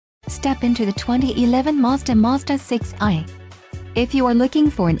Step into the 2011 Mazda Mazda6i. If you are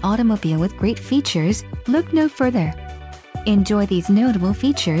looking for an automobile with great features, look no further. Enjoy these notable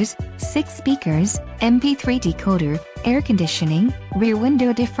features: 6 speakers, MP3 decoder, air conditioning, rear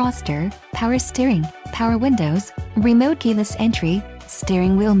window defroster, power steering, power windows, remote keyless entry,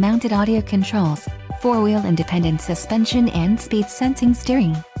 steering wheel mounted audio controls, 4-wheel independent suspension and speed sensing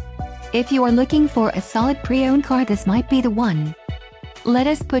steering. If you are looking for a solid pre-owned car, this might be the one. Let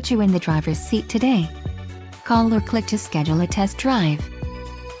us put you in the driver's seat today. Call or click to schedule a test drive.